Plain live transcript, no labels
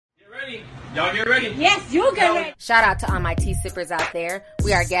Y'all get ready? Yes, you get ready. Shout out to all my tea sippers out there.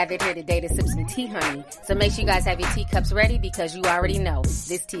 We are gathered here today to sip some tea, honey. So make sure you guys have your teacups ready because you already know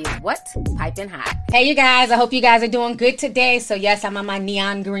this tea is what? Piping hot. Hey, you guys. I hope you guys are doing good today. So yes, I'm on my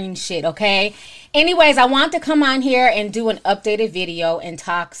neon green shit, okay? Anyways, I want to come on here and do an updated video and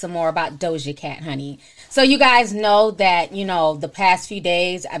talk some more about Doja Cat, honey. So you guys know that, the past few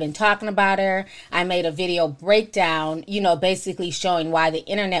days I've been talking about her. I made a video breakdown, basically showing why the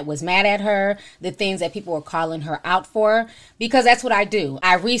internet was mad at her, the things that people were calling her out for, because that's what I do.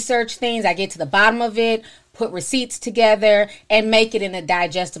 I research things, I get to the bottom of it, put receipts together, and make it in a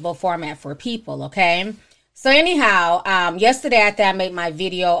digestible format for people, okay? So anyhow, yesterday after I made my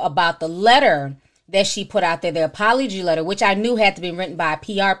video about the letter that she put out there, the apology letter, which I knew had to be written by a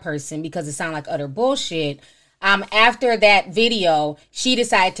PR person because it sounded like utter bullshit. After that video, she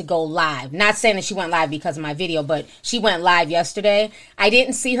decided to go live. Not saying that she went live because of my video, but she went live yesterday. I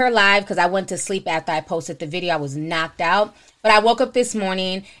didn't see her live because I went to sleep after I posted the video. I was knocked out. But I woke up this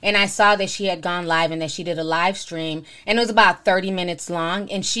morning and I saw that she had gone live and that she did a live stream. And it was about 30 minutes long.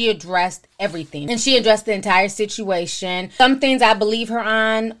 And she addressed everything. And she addressed the entire situation. Some things I believe her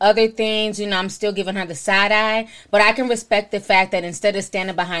on. Other things, I'm still giving her the side eye. But I can respect the fact that instead of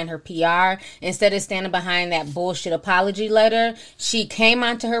standing behind her PR, instead of standing behind that bullshit apology letter, she came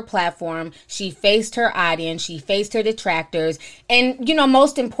onto her platform. She faced her audience. She faced her detractors. And,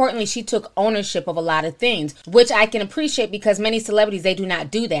 most importantly, she took ownership of a lot of things, which I can appreciate because many celebrities, they do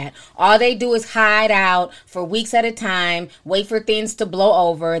not do that. All they do is hide out for weeks at a time, wait for things to blow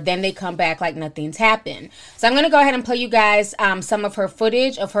over, then they come back like nothing's happened. So I'm going to go ahead and play you guys some of her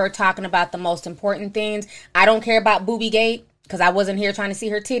footage of her talking about the most important things. I don't care about Boobygate because I wasn't here trying to see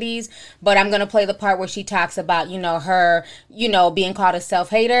her titties, but I'm going to play the part where she talks about, her, being called a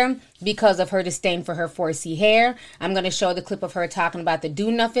self-hater because of her disdain for her 4C hair. I'm going to show the clip of her talking about the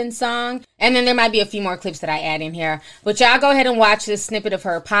Do Nothing song. And then there might be a few more clips that I add in here. But y'all go ahead and watch this snippet of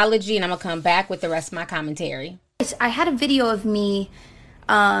her apology, and I'm going to come back with the rest of my commentary. I had a video of me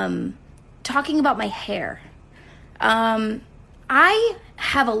talking about my hair. I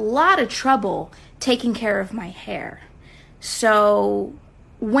have a lot of trouble taking care of my hair. So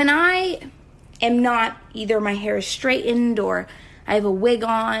when I am not, either my hair is straightened or I have a wig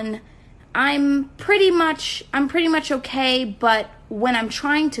on, I'm pretty much okay, but when I'm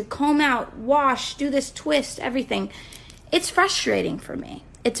trying to comb out, wash, do this twist, everything, it's frustrating for me.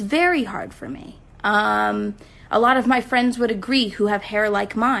 It's very hard for me. A lot of my friends would agree who have hair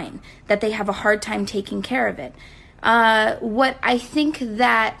like mine, that they have a hard time taking care of it. What I think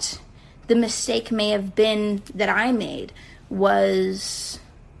that the mistake may have been that I made was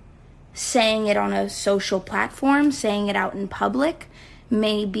saying it on a social platform, saying it out in public,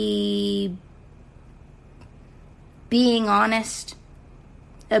 maybe being honest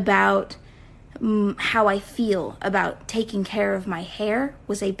about how I feel about taking care of my hair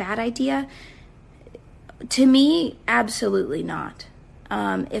was a bad idea. To me, absolutely not.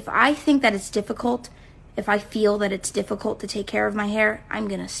 If I think that it's difficult, if I feel that it's difficult to take care of my hair, I'm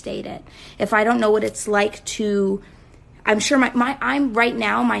going to state it. If I don't know what it's like to, I'm sure I'm right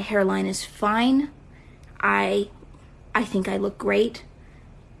now, my hairline is fine. I think I look great.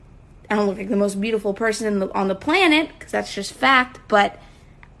 I don't look like the most beautiful person on the planet, because that's just fact, but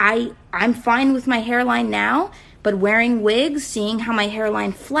I'm fine with my hairline now. But wearing wigs, seeing how my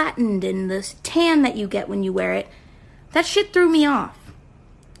hairline flattened and the tan that you get when you wear it, that shit threw me off.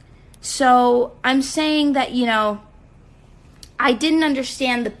 So I'm saying that, I didn't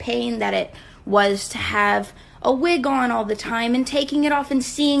understand the pain that it was to have a wig on all the time and taking it off and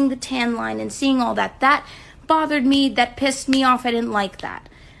seeing the tan line and seeing all that. That bothered me. That pissed me off. I didn't like that.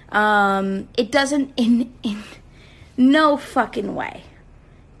 It doesn't, in no fucking way,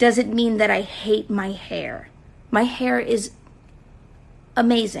 does it mean that I hate my hair. My hair is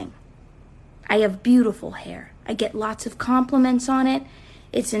amazing. I have beautiful hair. I get lots of compliments on it.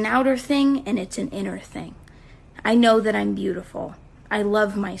 It's an outer thing and it's an inner thing. I know that I'm beautiful. I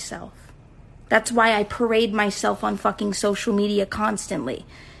love myself. That's why I parade myself on fucking social media constantly.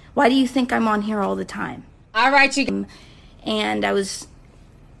 Why do you think I'm on here all the time? All right, you. And I was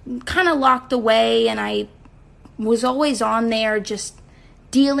kind of locked away, and I was always on there just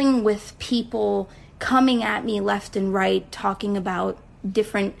dealing with people coming at me left and right, talking about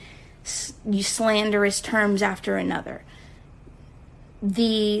different slanderous terms after another.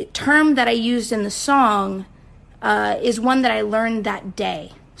 The term that I used in the song is one that I learned that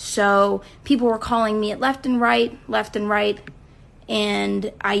day. So people were calling me it left and right,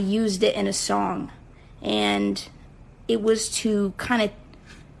 and I used it in a song. And it was to kind of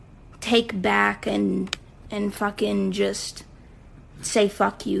take back and fucking just say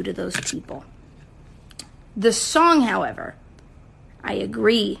fuck you to those people. The song, however, I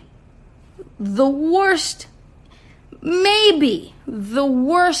agree, the worst, maybe the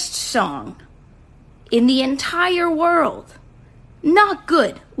worst song in the entire world. Not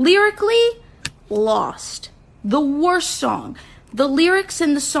good. Lyrically, lost. The worst song. The lyrics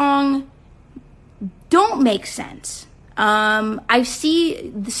in the song don't make sense. I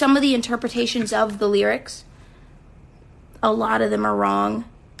see some of the interpretations of the lyrics. A lot of them are wrong.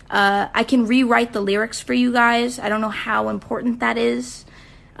 I can rewrite the lyrics for you guys. I don't know how important that is.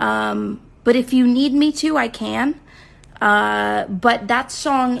 But if you need me to, I can. But that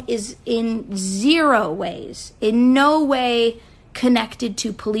song is in zero ways, in no way connected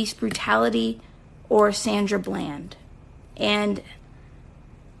to police brutality or Sandra Bland. And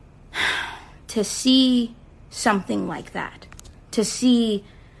to see something like that, to see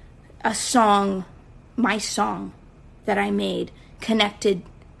a song, my song that I made, connected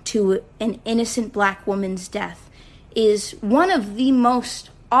to an innocent black woman's death, is one of the most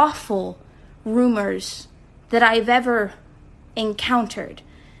awful rumors that I've ever encountered.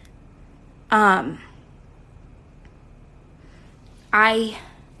 I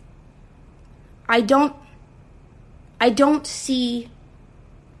don't see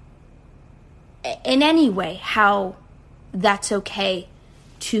in any way how that's okay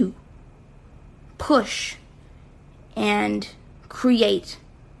to push and create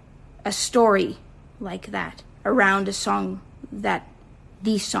a story like that around the song that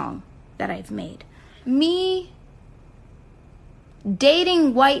I've made. Me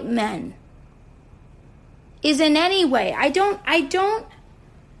dating white men is in any way,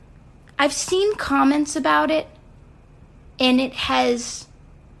 I've seen comments about it, and it has,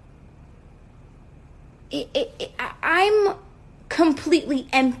 I'm completely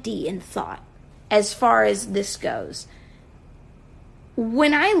empty in thought as far as this goes.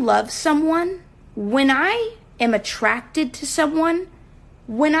 When I love someone, when I am attracted to someone,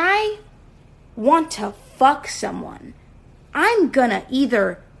 when I want to fuck someone, I'm gonna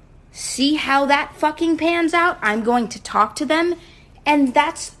either see how that fucking pans out, I'm going to talk to them, and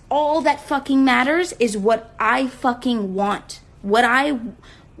that's all that fucking matters, is what I fucking want.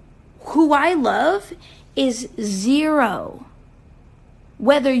 Who I love is zero.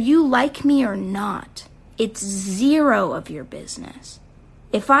 Whether you like me or not, it's zero of your business.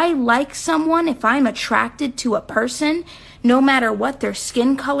 If I like someone, if I'm attracted to a person, no matter what their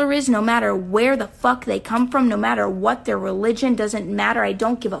skin color is, no matter where the fuck they come from, no matter what their religion, doesn't matter, I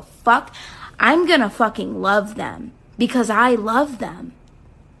don't give a fuck, I'm gonna fucking love them because I love them.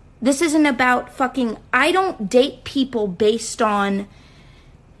 This isn't about fucking, I don't date people based on,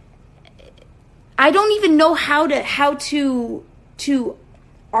 I don't even know how to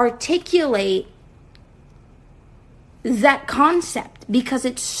articulate that concept because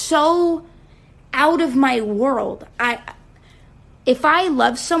it's so out of my world. If I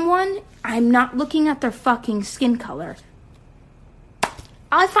love someone, I'm not looking at their fucking skin color.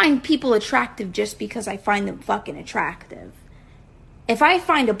 I find people attractive just because I find them fucking attractive. If I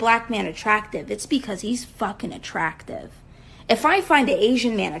find a black man attractive, it's because he's fucking attractive. If I find an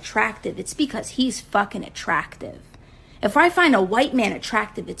Asian man attractive, it's because he's fucking attractive. If I find a white man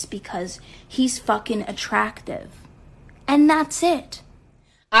attractive, it's because he's fucking attractive. And that's it.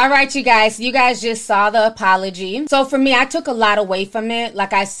 All right, you guys just saw the apology. So for me, I took a lot away from it.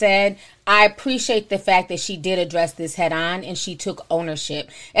 Like I said, I appreciate the fact that she did address this head on and she took ownership,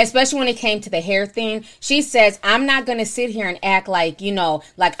 especially when it came to the hair thing. She says, I'm not going to sit here and act like,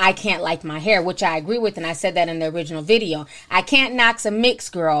 like I can't like my hair, which I agree with. And I said that in the original video. I can't knock some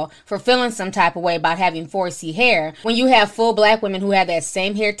mixed girl for feeling some type of way about having 4C hair when you have full black women who have that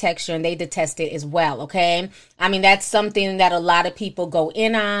same hair texture and they detest it as well. Okay. I mean, that's something that a lot of people go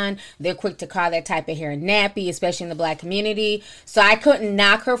in on. They're quick to call that type of hair nappy, especially in the black community. So I couldn't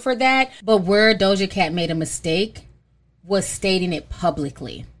knock her for that. But where Doja Cat made a mistake was stating it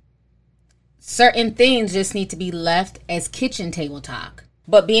publicly. Certain things just need to be left as kitchen table talk.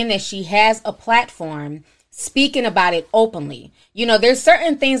 But being that she has a platform, speaking about it openly. There's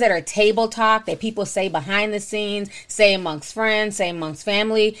certain things that are table talk that people say behind the scenes, say amongst friends, say amongst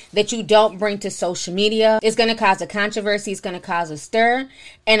family, that you don't bring to social media. It's going to cause a controversy. It's going to cause a stir.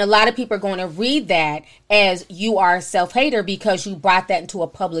 And a lot of people are going to read that as you are a self-hater because you brought that into a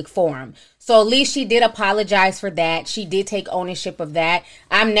public forum. So at least she did apologize for that. She did take ownership of that.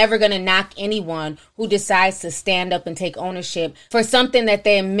 I'm never going to knock anyone who decides to stand up and take ownership for something that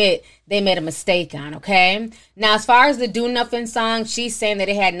they admit they made a mistake on, okay? Now, as far as the Do Nothing song, she's saying that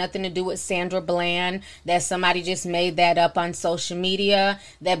it had nothing to do with Sandra Bland, that somebody just made that up on social media,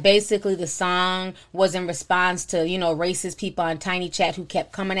 that basically the song was in response to, racist people on Tiny Chat who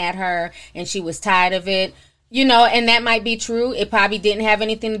kept coming at her, and she was tired of it. And that might be true. It probably didn't have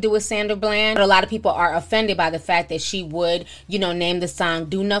anything to do with Sandra Bland. But a lot of people are offended by the fact that she would, name the song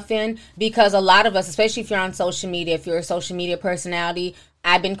Do Nothing. Because a lot of us, especially if you're on social media, if you're a social media personality,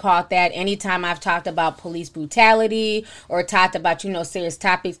 I've been called that anytime I've talked about police brutality or talked about, serious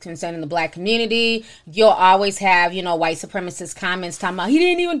topics concerning the black community. You'll always have, white supremacist comments talking about, he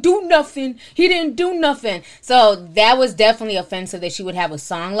didn't even do nothing. He didn't do nothing. So that was definitely offensive that she would have a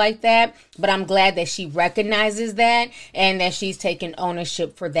song like that. But I'm glad that she recognizes that and that she's taking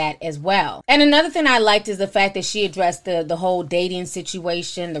ownership for that as well. And another thing I liked is the fact that she addressed the whole dating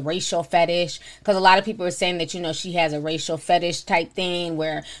situation, the racial fetish. Because a lot of people are saying that, she has a racial fetish type thing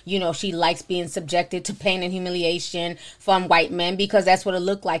where, she likes being subjected to pain and humiliation from white men, because that's what it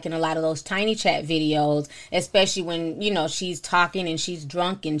looked like in a lot of those Tiny Chat videos, especially when, she's talking and she's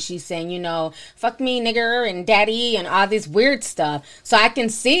drunk and she's saying, fuck me, nigger, and daddy, and all this weird stuff. So I can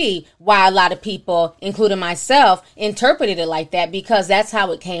see why a lot of people, including myself, interpreted it like that, because that's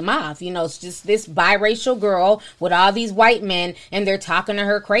how it came off. It's just this biracial girl with all these white men and they're talking to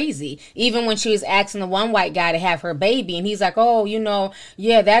her crazy. Even when she was asking the one white guy to have her baby and he's like, oh,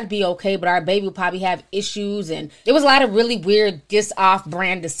 yeah, that'd be okay, but our baby will probably have issues. And there was a lot of really weird,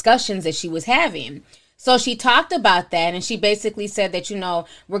 off-brand discussions that she was having. So she talked about that, and she basically said that,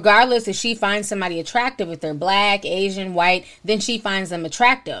 regardless if she finds somebody attractive, if they're black, Asian, white, then she finds them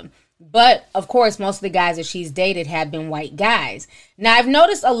attractive. But, of course, most of the guys that she's dated have been white guys. Now, I've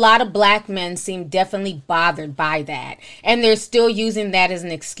noticed a lot of black men seem definitely bothered by that. And they're still using that as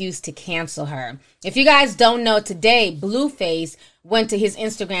an excuse to cancel her. If you guys don't know, today, Blueface went to his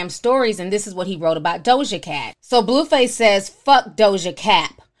Instagram stories, and this is what he wrote about Doja Cat. So Blueface says, fuck Doja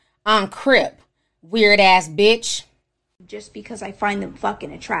Cat on Crip, weird ass bitch. Just because I find them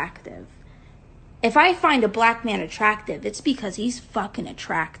fucking attractive. If I find a black man attractive, it's because he's fucking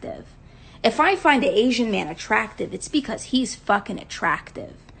attractive. If I find an Asian man attractive, it's because he's fucking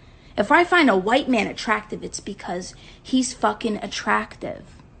attractive. If I find a white man attractive, it's because he's fucking attractive.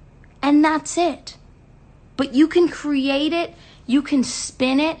 And that's it. But you can create it, you can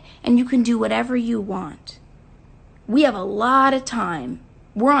spin it, and you can do whatever you want. We have a lot of time.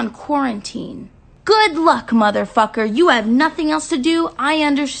 We're on quarantine. Good luck, motherfucker. You have nothing else to do. I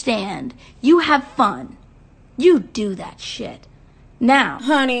understand. You have fun. You do that shit. Now,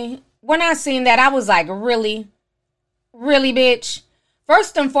 honey, when I seen that, I was like, really? Really, bitch?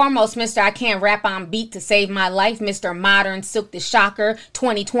 First and foremost, Mr. I Can't Rap on Beat to Save My Life, Mr. Modern Silk the Shocker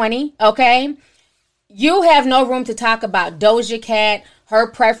 2020, okay? You have no room to talk about Doja Cat, her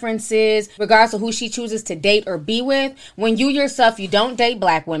preferences, regardless of who she chooses to date or be with, when you yourself, you don't date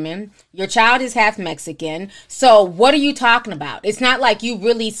black women. Your child is half Mexican. So what are you talking about? It's not like you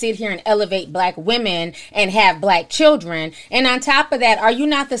really sit here and elevate black women and have black children. And on top of that, are you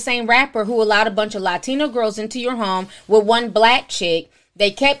not the same rapper who allowed a bunch of Latino girls into your home with one black chick? They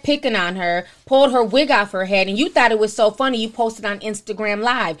kept picking on her, pulled her wig off her head, and you thought it was so funny you posted on Instagram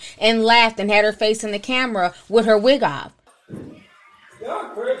Live and laughed and had her face in the camera with her wig off. Y'all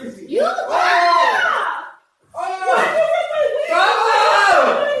crazy. You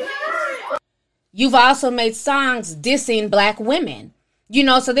You've also made songs dissing black women.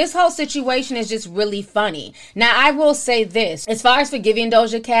 So this whole situation is just really funny. Now, I will say this. As far as forgiving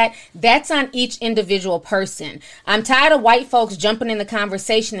Doja Cat, that's on each individual person. I'm tired of white folks jumping in the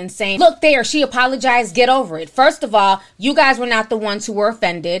conversation and saying, look there, she apologized, get over it. First of all, you guys were not the ones who were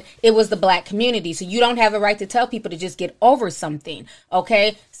offended. It was the black community. So you don't have a right to tell people to just get over something,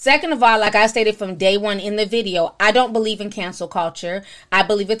 okay? Second of all, like I stated from day one in the video, I don't believe in cancel culture. I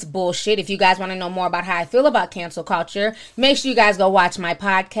believe it's bullshit. If you guys want to know more about how I feel about cancel culture, make sure you guys go watch my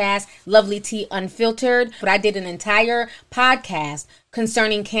podcast, Lovely Tea Unfiltered. But I did an entire podcast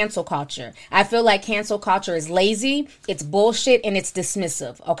concerning cancel culture. I feel like cancel culture is lazy, it's bullshit, and it's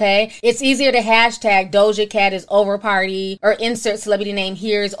dismissive, okay? It's easier to hashtag Doja Cat is over party or insert celebrity name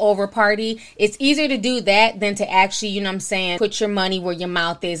here is over party. It's easier to do that than to actually, put your money where your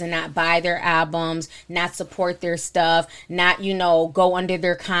mouth is and not buy their albums, not support their stuff, not, go under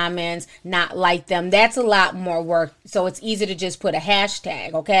their comments, not like them. That's a lot more work. So it's easy to just put a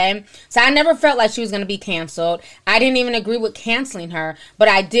hashtag, okay? So I never felt like she was going to be canceled. I didn't even agree with canceling her. her, but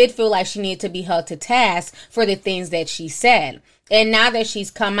I did feel like she needed to be held to task for the things that she said. And now that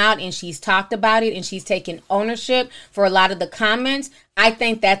she's come out and she's talked about it and she's taken ownership for a lot of the comments, I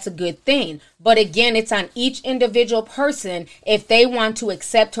think that's a good thing. But again, it's on each individual person if they want to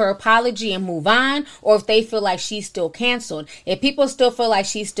accept her apology and move on, or if they feel like she's still canceled. If people still feel like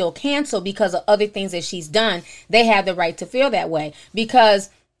she's still canceled because of other things that she's done, they have the right to feel that way. Because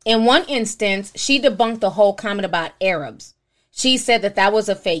in one instance, she debunked the whole comment about Arabs. She said that that was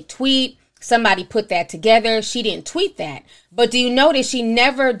a fake tweet. Somebody put that together. She didn't tweet that. But do you notice she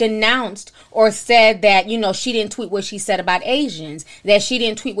never denounced or said that, she didn't tweet what she said about Asians, that she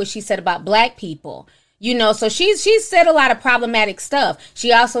didn't tweet what she said about black people. So she's said a lot of problematic stuff.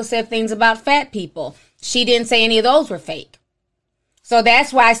 She also said things about fat people. She didn't say any of those were fake. So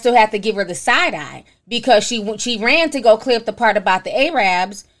that's why I still have to give her the side eye, because she ran to go clear up the part about the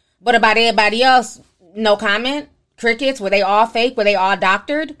Arabs, but about everybody else, no comment. Crickets, were they all fake? Were they all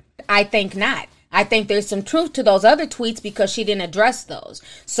doctored? I think not. I think there's some truth to those other tweets because she didn't address those.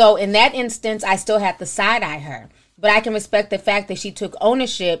 So in that instance, I still have to side eye her. But I can respect the fact that she took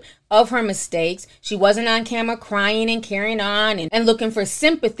ownership of her mistakes. She wasn't on camera crying and carrying on and looking for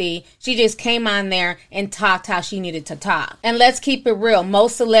sympathy. She just came on there and talked how she needed to talk. And let's keep it real.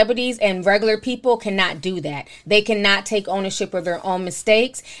 Most celebrities and regular people cannot do that. They cannot take ownership of their own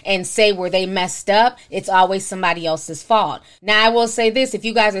mistakes and say where they messed up. It's always somebody else's fault. Now, I will say this. If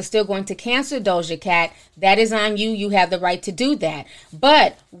you guys are still going to cancel Doja Cat, that is on you. You have the right to do that.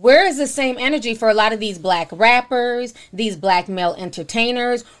 But where is the same energy for a lot of these black rappers, these black male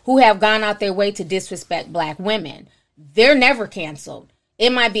entertainers who have gone out their way to disrespect black women? They're never canceled.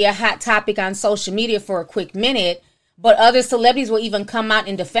 It might be a hot topic on social media for a quick minute, but other celebrities will even come out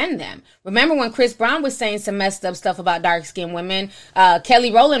and defend them. Remember when Chris Brown was saying some messed up stuff about dark-skinned women?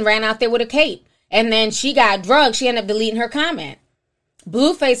 Kelly Rowland ran out there with a cape, and then she got drugged. She ended up deleting her comment.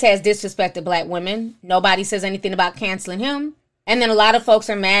 Blueface has disrespected black women. Nobody says anything about canceling him. And then a lot of folks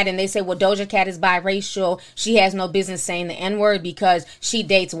are mad and they say, well, Doja Cat is biracial. She has no business saying the N-word because she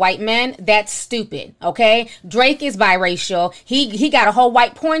dates white men. That's stupid, okay? Drake is biracial. He got a whole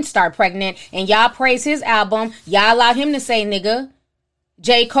white porn star pregnant, and y'all praise his album. Y'all allow him to say nigga.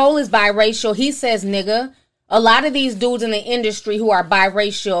 J. Cole is biracial. He says nigga. A lot of these dudes in the industry who are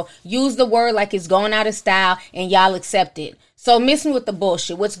biracial use the word like it's going out of style, and y'all accept it. So missing with the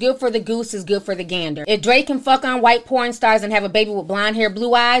bullshit. What's good for the goose is good for the gander. If Drake can fuck on white porn stars and have a baby with blonde hair,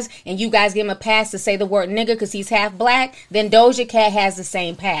 blue eyes, and you guys give him a pass to say the word nigga because he's half black, then Doja Cat has the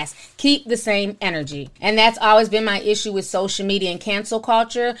same pass. Keep the same energy. And that's always been my issue with social media and cancel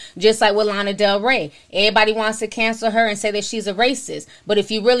culture, just like with Lana Del Rey. Everybody wants to cancel her and say that she's a racist. But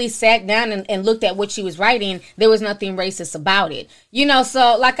if you really sat down and looked at what she was writing, there was nothing racist about it.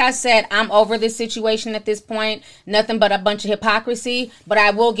 So like I said, I'm over this situation at this point. Nothing but a bunch of hypocrisy, but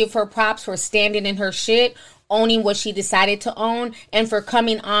I will give her props for standing in her shit, owning what she decided to own, and for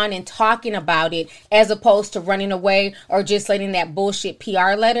coming on and talking about it as opposed to running away or just letting that bullshit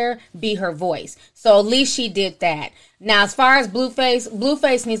PR letter be her voice. So at least she did that. Now, as far as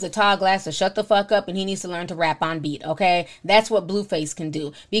Blueface needs a tall glass to shut the fuck up, and he needs to learn to rap on beat, okay? That's what Blueface can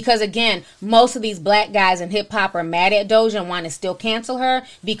do. Because, again, most of these black guys in hip-hop are mad at Doja and want to still cancel her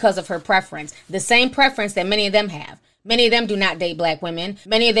because of her preference. The same preference that many of them have. Many of them do not date black women.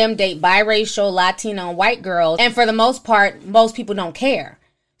 Many of them date biracial, Latino, and white girls. And for the most part, most people don't care.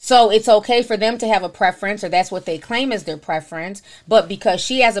 So it's okay for them to have a preference, or that's what they claim as their preference. But because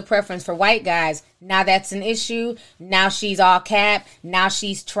she has a preference for white guys, now that's an issue. Now she's all cap. Now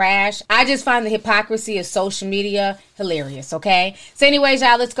she's trash. I just find the hypocrisy of social media hilarious, okay? So anyways,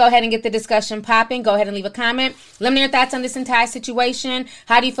 y'all, let's go ahead and get the discussion popping. Go ahead and leave a comment. Let me know your thoughts on this entire situation.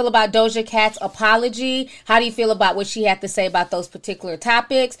 How do you feel about Doja Cat's apology? How do you feel about what she had to say about those particular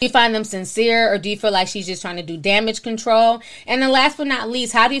topics? Do you find them sincere, or do you feel like she's just trying to do damage control? And then last but not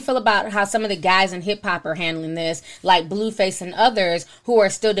least, how do you feel about how some of the guys in hip-hop are handling this, like Blueface and others, who are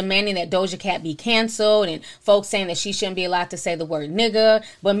still demanding that Doja Cat be canceled, and folks saying that she shouldn't be allowed to say the word nigga,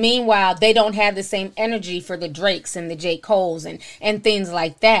 but meanwhile, they don't have the same energy for the Drakes and the J. Coles and things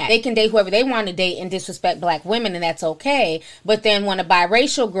like that. They can date whoever they want to date and disrespect black women, and that's okay, but then when a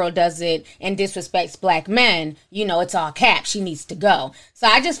biracial girl does it and disrespects black men, it's all cap. She needs to go. So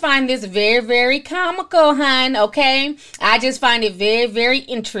I just find this very, very comical, hun, okay? I just find it very, very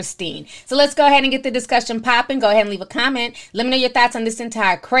interesting. So let's go ahead and get the discussion popping. Go ahead and leave a comment. Let me know your thoughts on this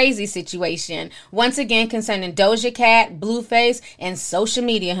entire crazy situation. Once again, concerning Doja Cat, Blueface, and social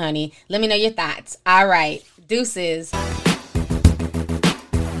media, honey. Let me know your thoughts. All right. Deuces.